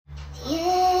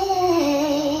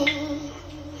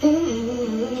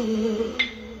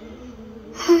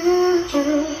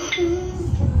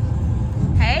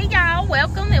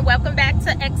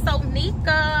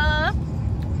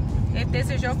If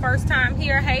this is your first time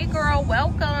here, hey girl,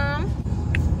 welcome.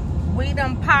 We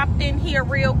done popped in here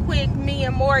real quick, me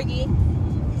and Morgie.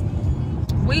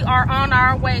 We are on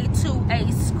our way to a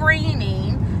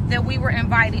screening that we were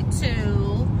invited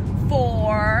to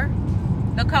for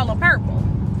The Color Purple.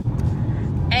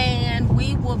 And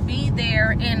we will be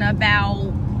there in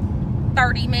about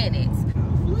 30 minutes.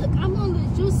 Look, I'm on the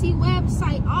Juicy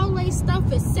website. All they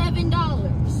stuff is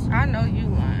 $7. I know you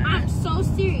lying. I'm so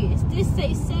serious. This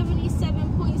says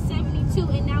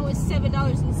 77.72 and now it's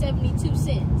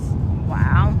 $7.72.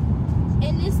 Wow.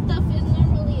 And this stuff is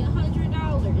normally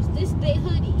 $100. This day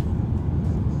hoodie.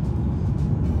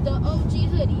 The OG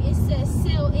hoodie. It says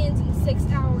sale ends in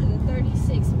 6 hours and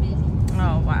 36 minutes.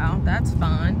 Oh wow, that's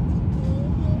fun.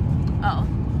 Oh,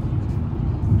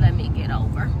 let me get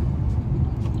over.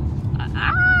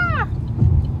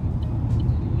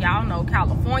 Y'all know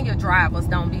California drivers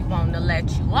don't be wanting to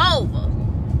let you over.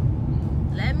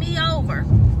 Let me over.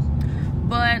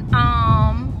 But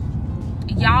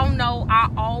y'all know I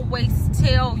always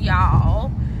tell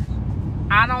y'all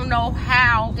I don't know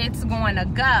how it's going to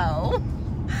go.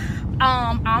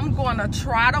 I'm going to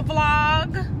try to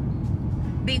vlog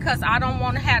because I don't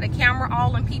want to have the camera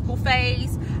all in people's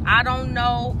face. I don't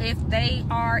know if they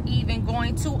are even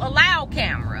going to allow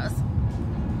cameras.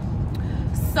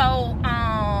 So,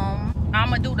 I'm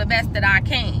going to do the best that I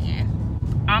can.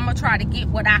 I'm going to try to get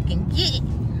what I can get,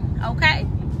 okay?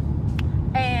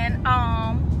 And,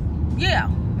 yeah,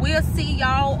 we'll see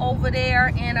y'all over there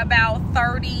in about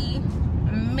 30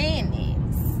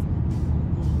 minutes,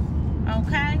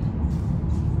 okay?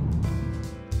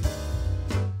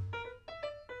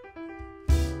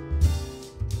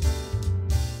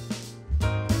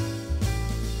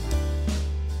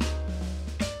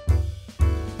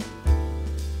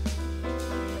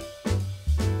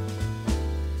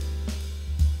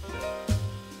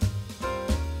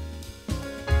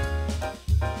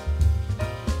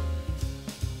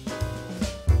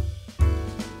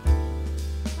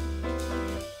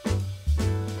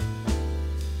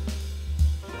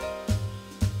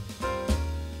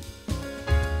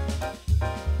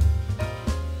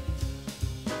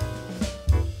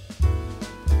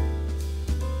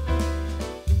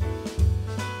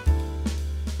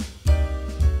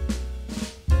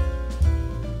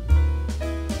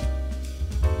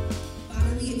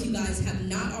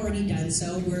 Already done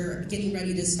so. We're getting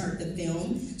ready to start the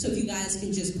film. So if you guys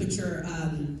can just put your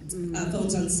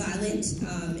phones on silent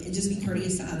and just be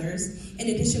courteous to others. In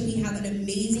addition, we have an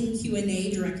amazing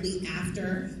Q&A directly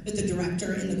after with the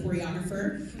director and the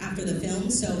choreographer after the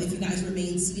film. So if you guys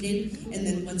remain seated, and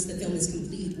then once the film is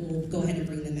complete, we'll go ahead and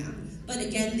bring them out. But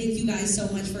again, thank you guys so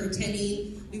much for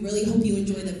attending. We really hope you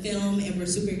enjoy the film, and we're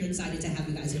super excited to have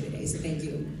you guys here today. So thank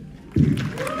you.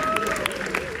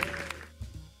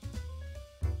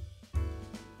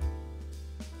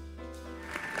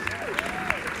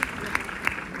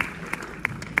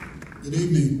 Good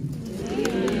evening.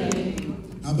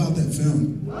 How about that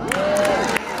film? Oh,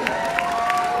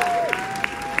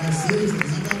 seriously,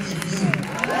 how about that film?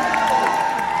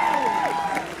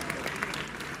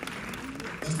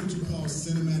 That's what you call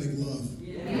cinematic love.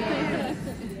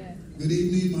 Good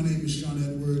evening, my name is Sean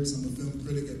Edwards. I'm a film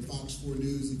critic at Fox 4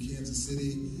 News in Kansas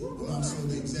City. I'm also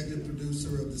the executive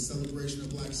producer of the Celebration of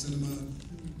Black Cinema.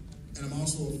 And I'm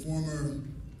also a former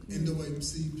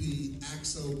NAACP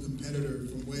AXO competitor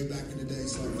from way back in the day,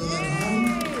 so I feel at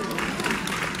home.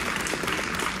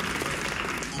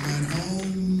 I'm at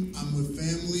home, I'm with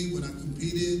family. When I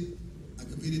competed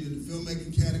in the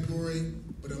filmmaking category,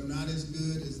 but I'm not as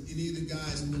good as any of the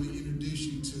guys I'm going to introduce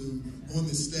you to on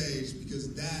the stage,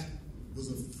 because that was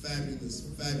a fabulous,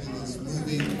 fabulous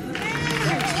movie. We're going to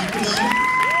have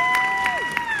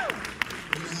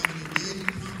an engaging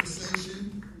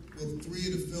conversation with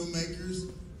 3 of the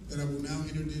filmmakers that I will now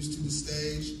introduce to the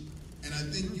stage. And I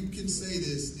think you can say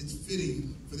this, it's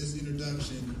fitting for this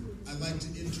introduction. I'd like to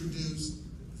introduce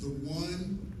the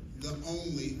one, the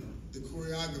only, the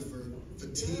choreographer,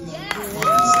 Fatima.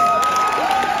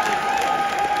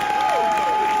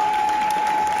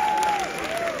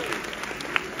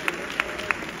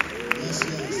 Yes,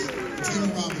 yes. Fatima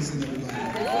Robinson, everybody.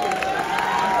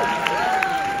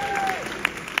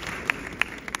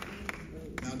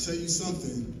 Now I'll tell you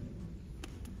something.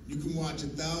 You can watch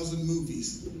 1,000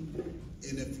 movies,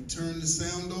 and if you turn the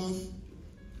sound off,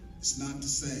 it's not the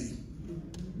same.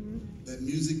 That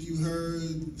music you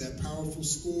heard, that powerful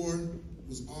score,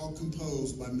 was all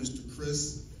composed by Mr.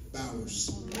 Chris Bowers.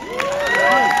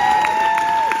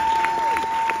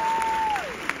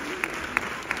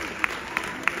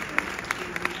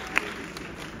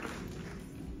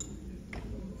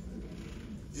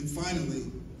 And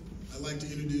finally, I'd like to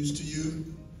introduce to you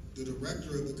the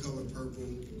director of The Color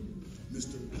Purple,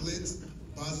 Mr. Blitz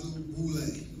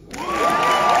Bazubule.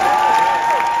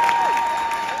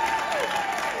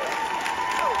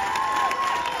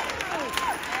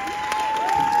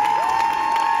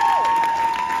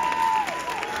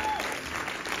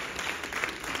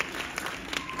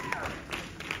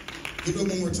 Give it up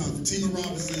one more time. Fatima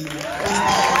Robinson, Chris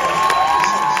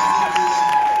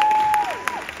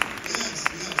Yes,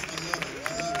 I love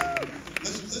it.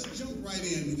 Let's jump right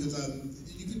in because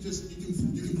you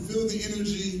can feel the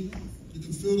energy, you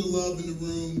can feel the love in the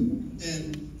room,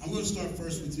 and I'm going to start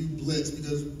first with you, Blitz,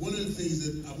 because one of the things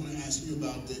that I want to ask you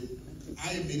about that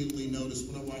I immediately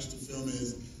noticed when I watched the film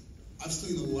is I've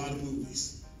seen a lot of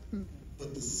movies,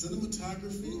 but the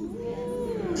cinematography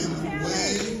and the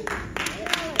way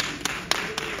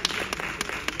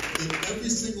that every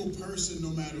single person, no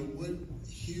matter what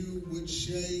hue, what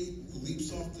shade,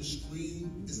 leaps off the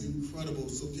screen is incredible.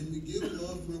 So can we give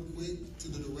love real quick to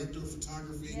the director of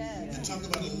photography and talk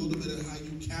about a little bit of how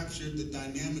you captured the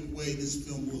dynamic way this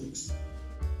film looks?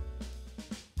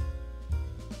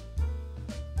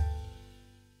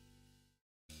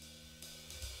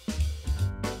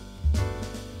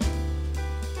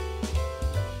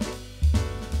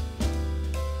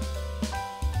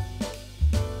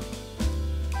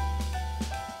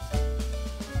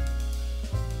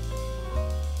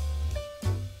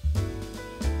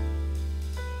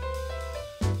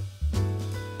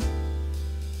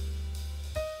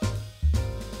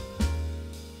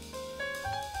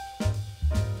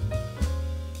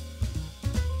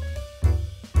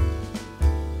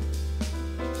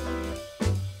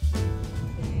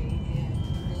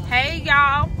 Hey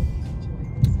y'all,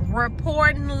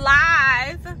 reporting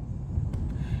live.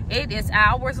 It is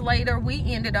hours later. We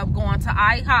ended up going to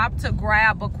IHOP to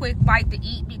grab a quick bite to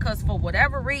eat because for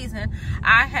whatever reason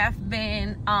I have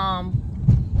been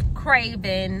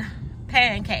craving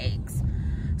pancakes.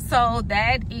 So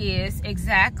that is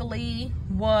exactly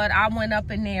what I went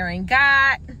up in there and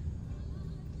got.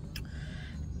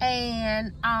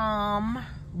 And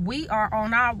we are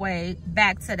on our way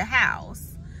back to the house.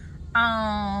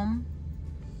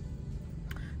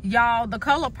 Y'all, The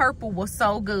Color Purple was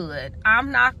so good.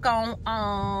 I'm not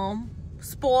gonna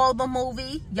spoil the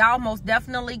movie. Y'all most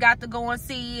definitely got to go and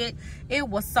see it. It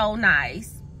was so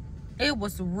nice. It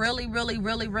was really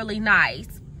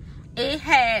nice. It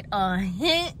had a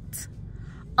hint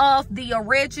of the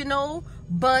original,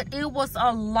 but it was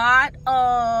a lot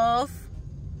of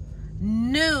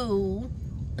new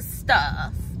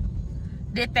stuff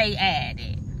that they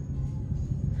added.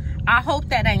 I hope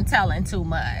that ain't telling too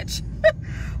much.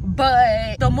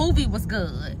 But the movie was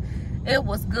good. It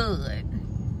was good.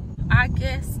 I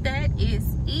guess that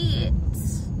is it.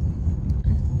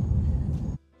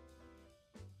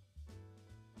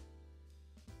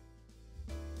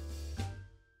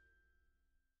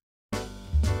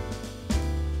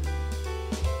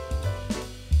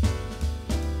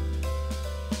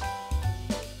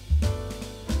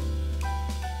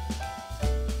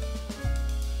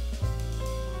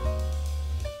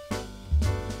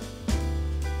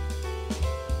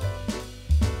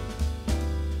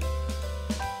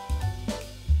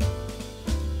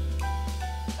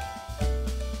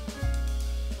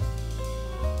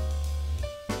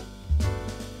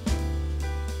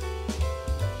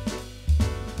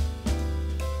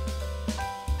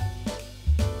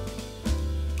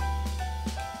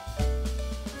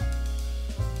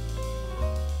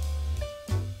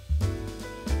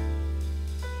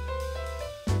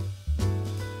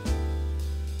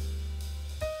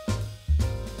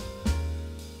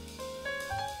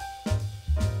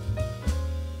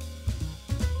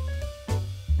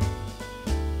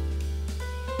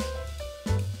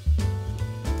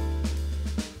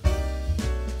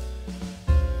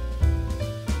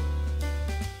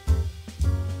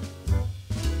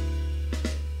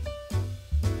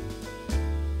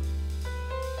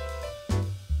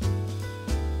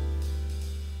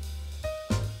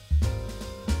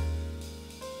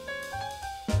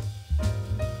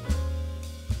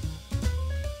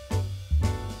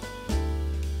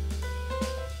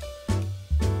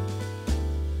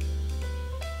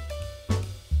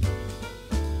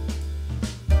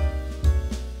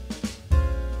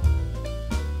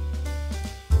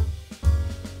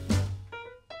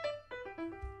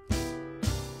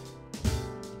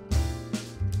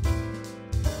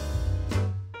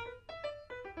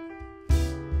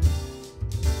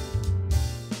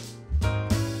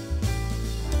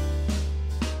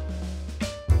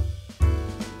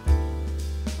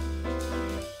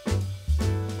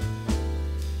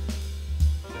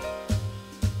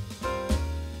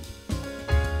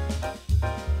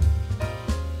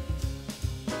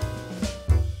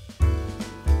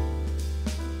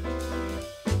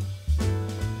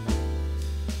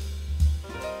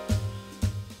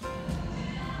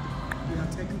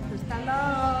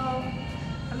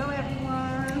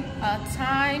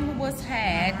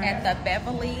 the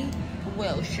Beverly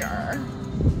Wilshire.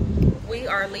 We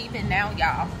are leaving now,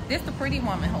 y'all. This is the Pretty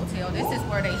Woman Hotel. This is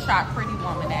where they shot Pretty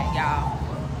Woman at, y'all.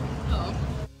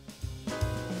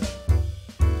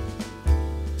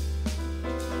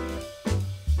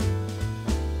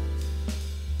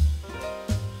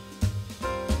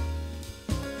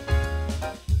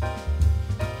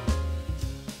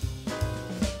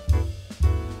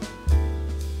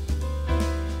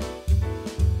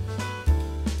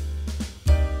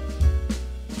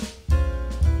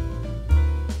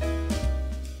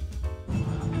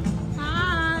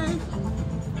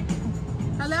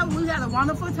 We had a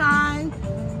wonderful time.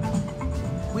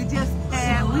 We just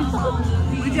had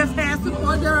some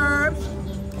hors d'oeuvres.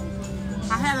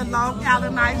 I had a Long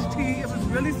Island iced tea. It was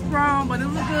really strong, but it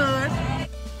was good.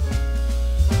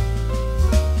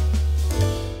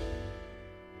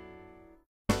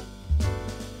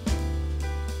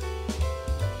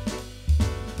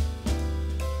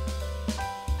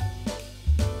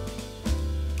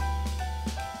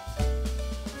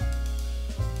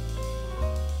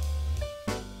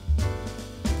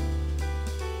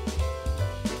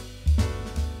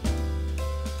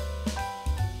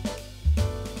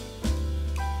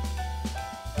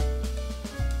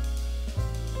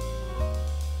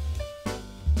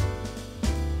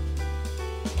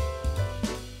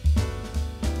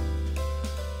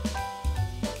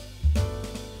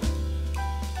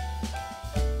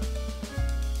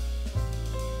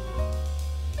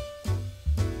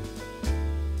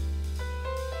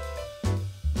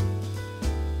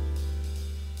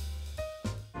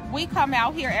 We come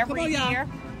out here every year.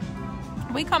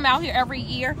 We come out here every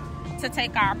year to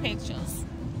take our pictures.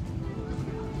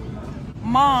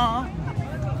 Mom.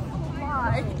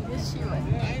 Why? Yes, you would.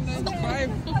 There's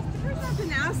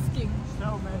nothing asking.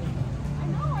 So many. I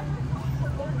know.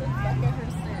 Look at her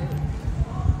set.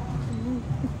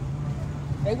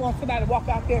 They want somebody to walk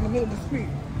out there in the middle of the street.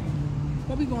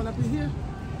 What we going up in here?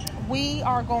 We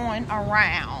are going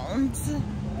around.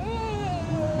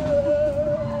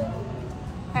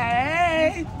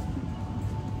 Hey.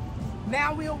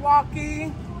 Now we're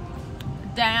walking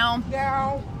down.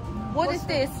 What is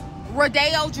this?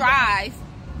 Rodeo Drive.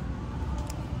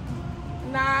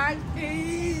 Nice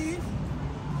peas.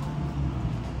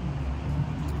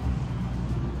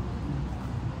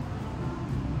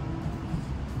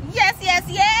 Yes, yes,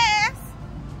 yes.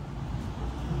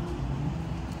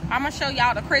 I'm gonna show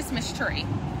y'all the Christmas tree.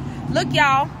 Look,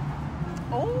 y'all.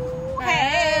 Oh,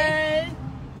 hey.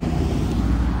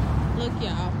 Look,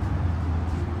 y'all.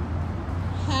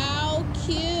 How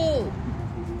cute.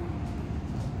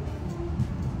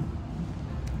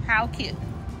 How cute.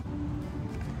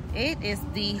 It is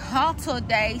the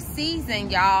holiday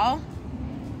season, y'all.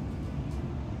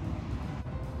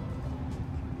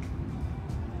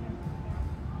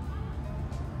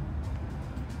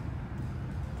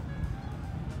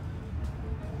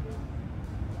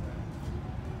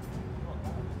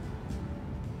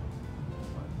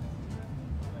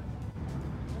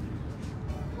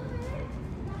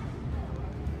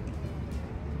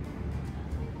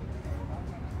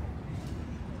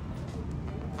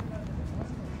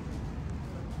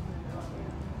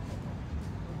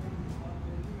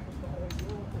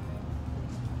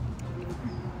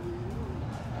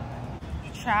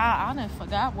 Child, I done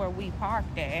forgot where we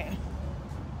parked at.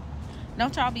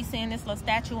 Don't y'all be seeing this little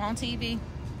statue on TV?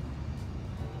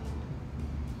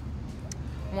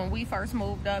 When we first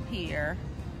moved up here,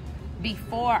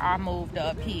 before I moved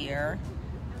up here,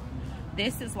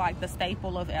 this is like the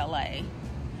staple of LA.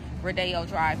 Rodeo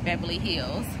Drive, Beverly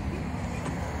Hills.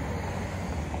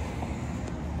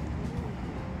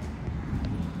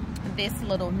 This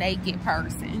little naked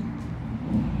person.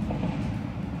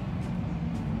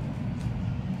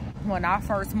 When I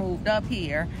first moved up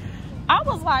here, I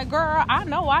was like, girl, I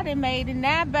know I done made it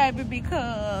now, baby,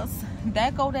 because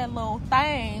that little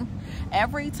thing.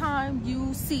 Every time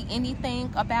you see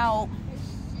anything about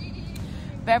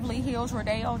Beverly Hills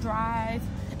Rodeo Drive,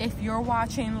 if you're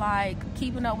watching like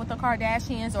Keeping Up with the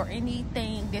Kardashians or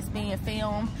anything that's being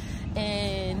filmed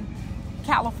in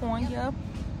California,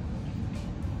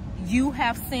 you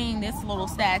have seen this little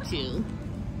statue.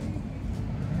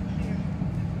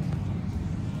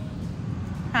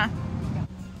 Huh?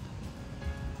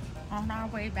 On our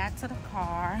way back to the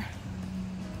car.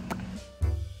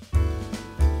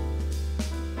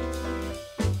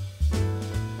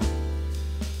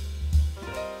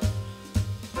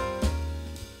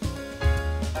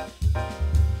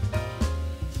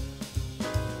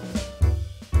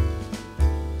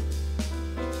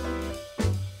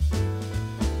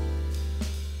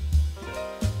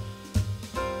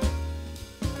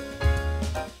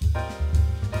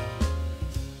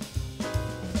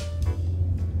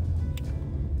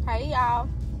 Hey y'all,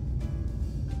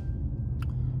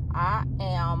 I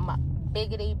am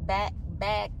biggity back.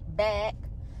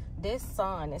 This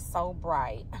sun is so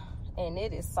bright and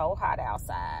it is so hot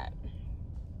outside.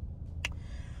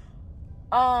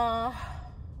 How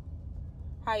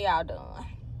y'all doing?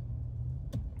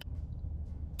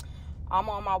 I'm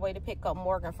on my way to pick up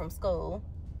Morgan from school.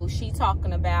 She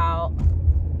talking about,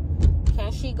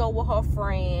 can she go with her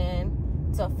friend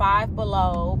to Five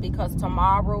Below because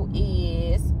tomorrow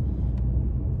is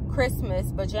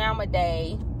Christmas pajama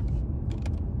day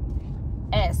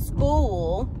at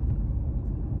school.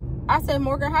 I said,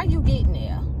 Morgan, how you getting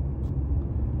there?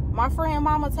 My friend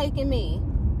mama taking me.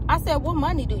 I said, what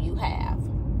money do you have?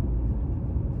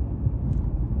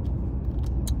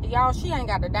 Y'all, she ain't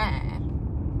got a dime.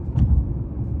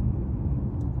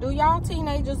 Do y'all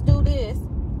teenagers do this?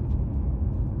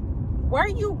 Where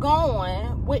you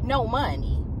going with no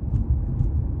money?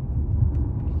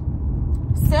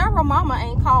 Sarah mama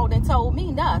ain't called and told me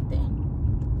nothing.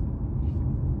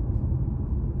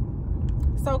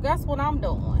 So guess what I'm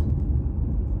doing?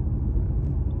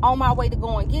 On my way to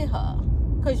go and get her.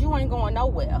 Because you ain't going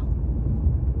nowhere.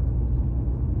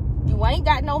 You ain't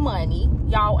got no money.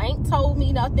 Y'all ain't told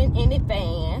me nothing in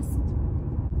advance.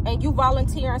 And you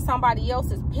volunteering somebody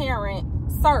else's parent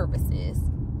services.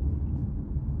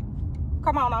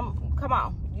 Come on, come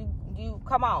on. You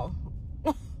come on.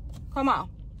 Come on.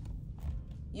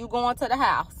 You going to the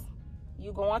house.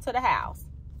 You going to the house.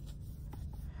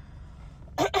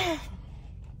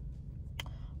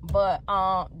 But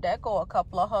there go a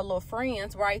couple of her little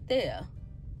friends right there.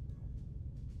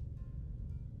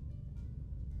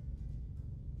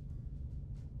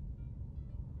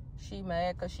 She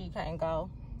mad because she can't go.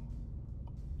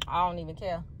 I don't even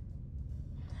care.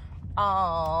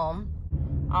 I'm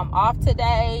off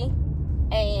today,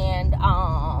 and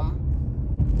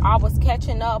I was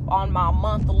catching up on my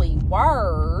monthly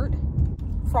word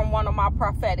from one of my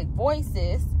prophetic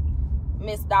voices,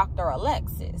 Miss Dr.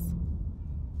 Alexis.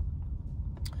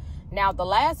 Now, the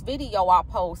last video I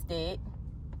posted,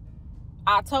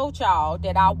 I told y'all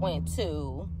that I went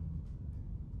to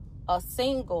a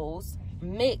singles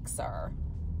mixer.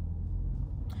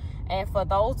 And for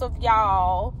those of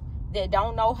y'all that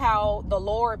don't know how the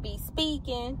Lord be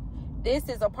speaking, this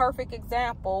is a perfect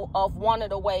example of one of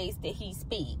the ways that he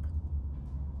speak.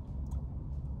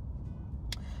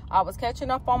 I was catching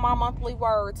up on my monthly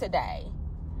word today,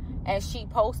 and she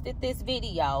posted this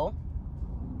video.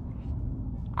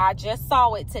 I just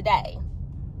saw it today,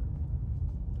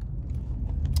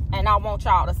 and I want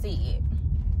y'all to see it.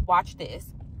 Watch this.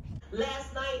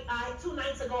 Last night, 2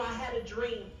 nights ago, I had a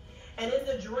dream. And in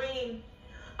the dream,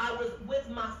 I was with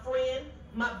my friend,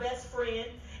 my best friend,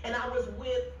 and I was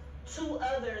with 2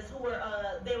 others who were,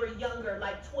 they were younger,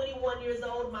 like 21 years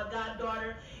old, my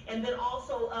goddaughter, and then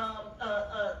also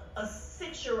a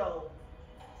 6-year-old.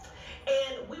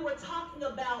 And we were talking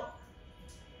about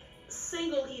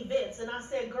single events, and I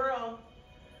said, girl,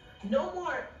 no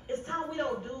more, it's time we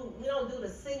don't do the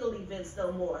single events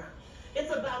no more.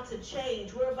 It's about to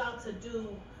change. We're about to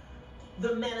do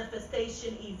the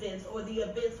manifestation events, or the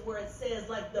events where it says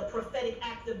like the prophetic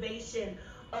activation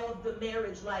of the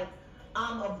marriage, like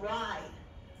I'm a bride,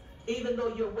 even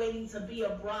though you're waiting to be a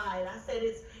bride. I said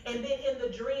it's, and then in the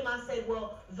dream I said,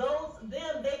 well,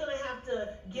 they're gonna have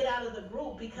to get out of the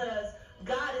group because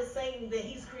God is saying that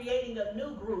he's creating a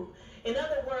new group. In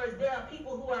other words, there are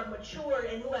people who are mature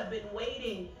and who have been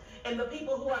waiting. And the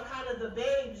people who are kind of the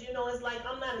babes, you know, it's like,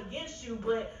 I'm not against you,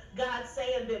 but God's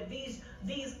saying that these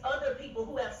other people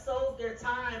who have sold their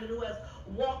time and who have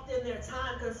walked in their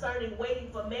time concerning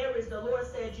waiting for marriage, the Lord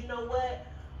said, you know what?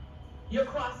 You're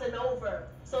crossing over.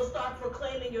 So start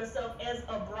proclaiming yourself as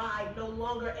a bride, no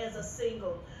longer as a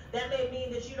single. That may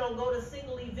mean that you don't go to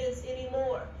single events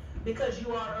anymore because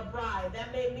you are a bride.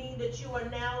 That may mean that you are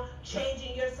now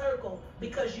changing your circle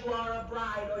because you are a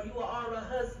bride or you are a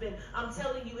husband. I'm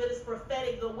telling you, it is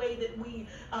prophetic the way that we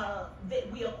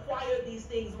acquire these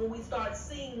things when we start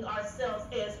seeing ourselves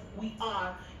as we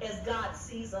are, as God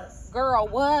sees us. Girl,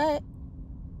 what?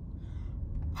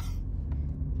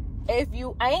 If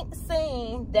you ain't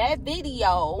seen that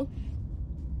video,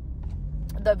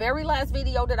 the very last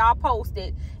video that I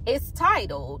posted, it's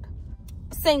titled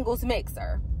Singles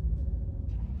Mixer.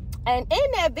 And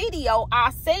in that video,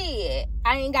 I said,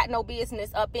 I ain't got no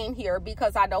business up in here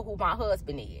because I know who my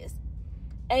husband is.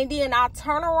 And then I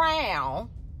turn around,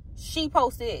 she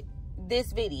posted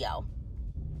this video.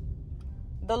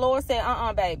 The Lord said,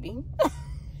 baby.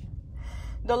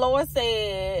 The Lord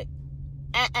said,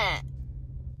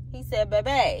 He said,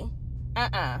 baby,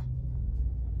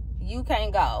 you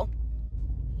can't go.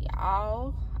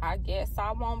 Oh, I guess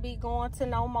I won't be going to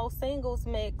no more singles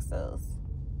mixers.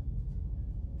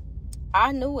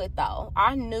 I knew it though.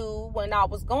 I knew when I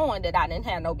was going that I didn't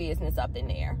have no business up in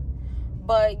there.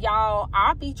 But y'all,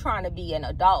 I be trying to be an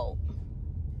adult.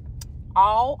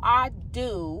 All I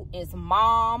do is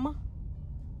mom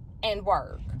and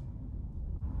work.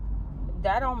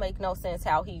 That don't make no sense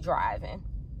how he driving.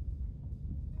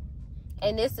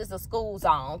 And this is a school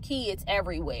zone. Kids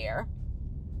everywhere.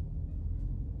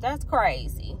 That's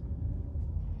crazy.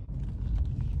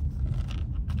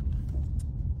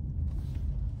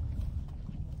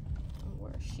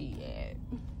 Where's she at?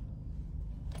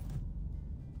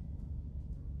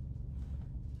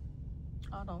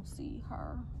 I don't see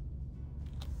her.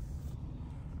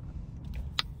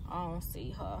 I don't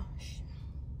see her.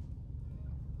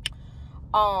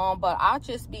 But I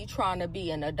just be trying to be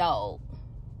an adult.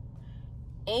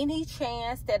 Any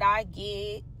chance that I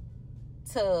get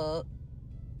to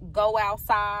go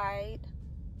outside,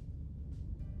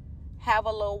 have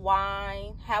a little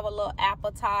wine, have a little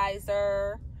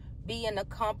appetizer, be in the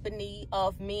company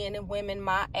of men and women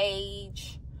my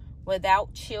age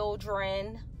without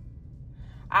children,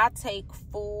 I take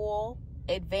full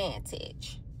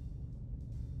advantage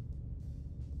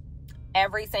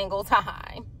every single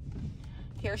time.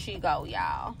 Here she go,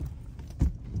 y'all.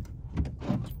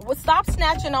 Well, stop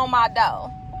snatching on my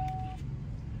dough.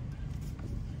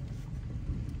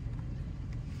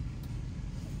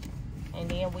 And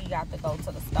then we got to go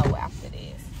to the store after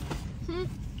this.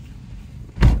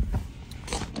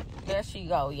 There she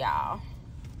go, y'all.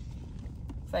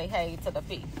 Say hey to the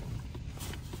people.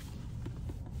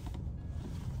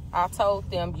 I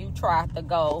told them you tried to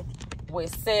go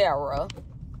with Sarah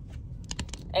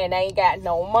and ain't got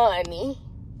no money.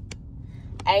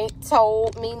 Ain't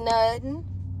told me nothing.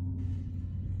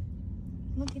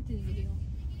 Look at this video.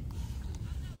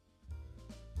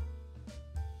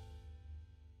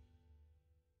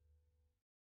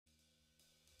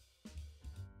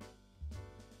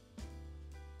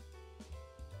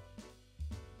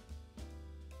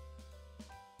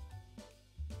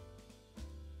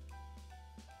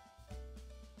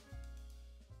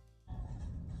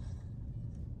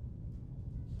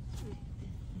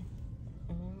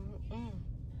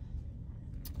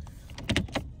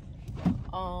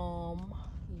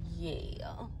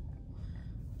 Yeah.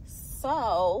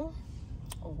 So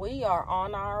we are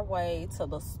on our way to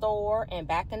the store and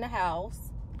back in the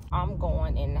house. I'm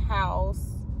going in the house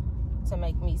to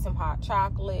make me some hot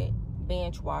chocolate,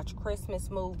 binge watch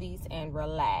Christmas movies, and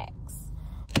relax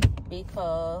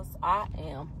because I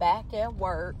am back at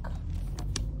work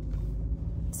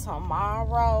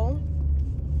tomorrow.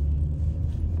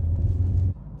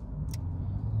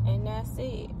 And that's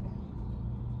it.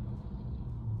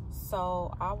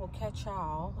 So I will catch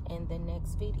y'all in the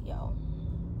next video.